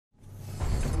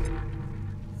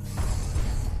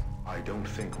don't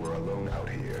think we're alone out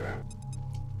here.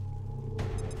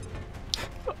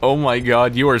 Oh my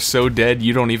god, you are so dead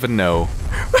you don't even know.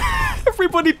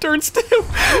 Everybody turns to him.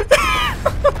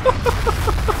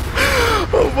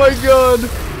 Oh my god.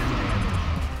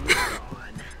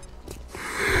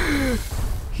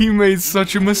 He made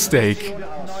such a mistake.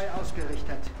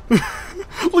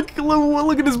 Look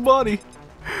at his body.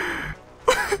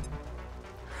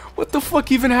 What the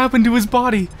fuck even happened to his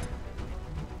body?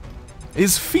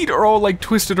 His feet are all like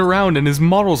twisted around and his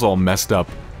model's all messed up.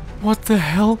 What the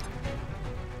hell?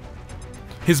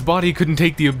 His body couldn't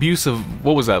take the abuse of,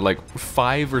 what was that, like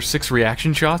 5 or 6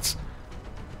 reaction shots?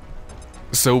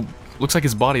 So, looks like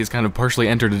his body has kind of partially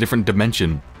entered a different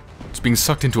dimension. It's being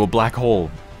sucked into a black hole.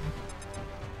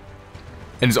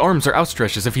 And his arms are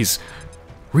outstretched as if he's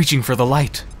reaching for the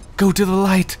light. Go to the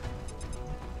light!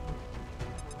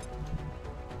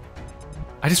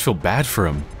 I just feel bad for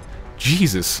him.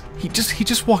 Jesus, he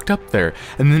just walked up there,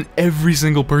 and then every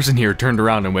single person here turned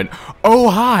around and went, "Oh,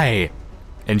 hi!"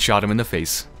 and shot him in the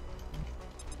face.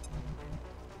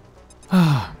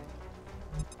 Ah.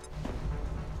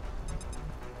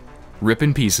 Rip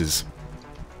in pieces.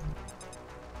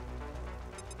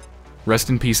 Rest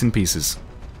in peace in pieces.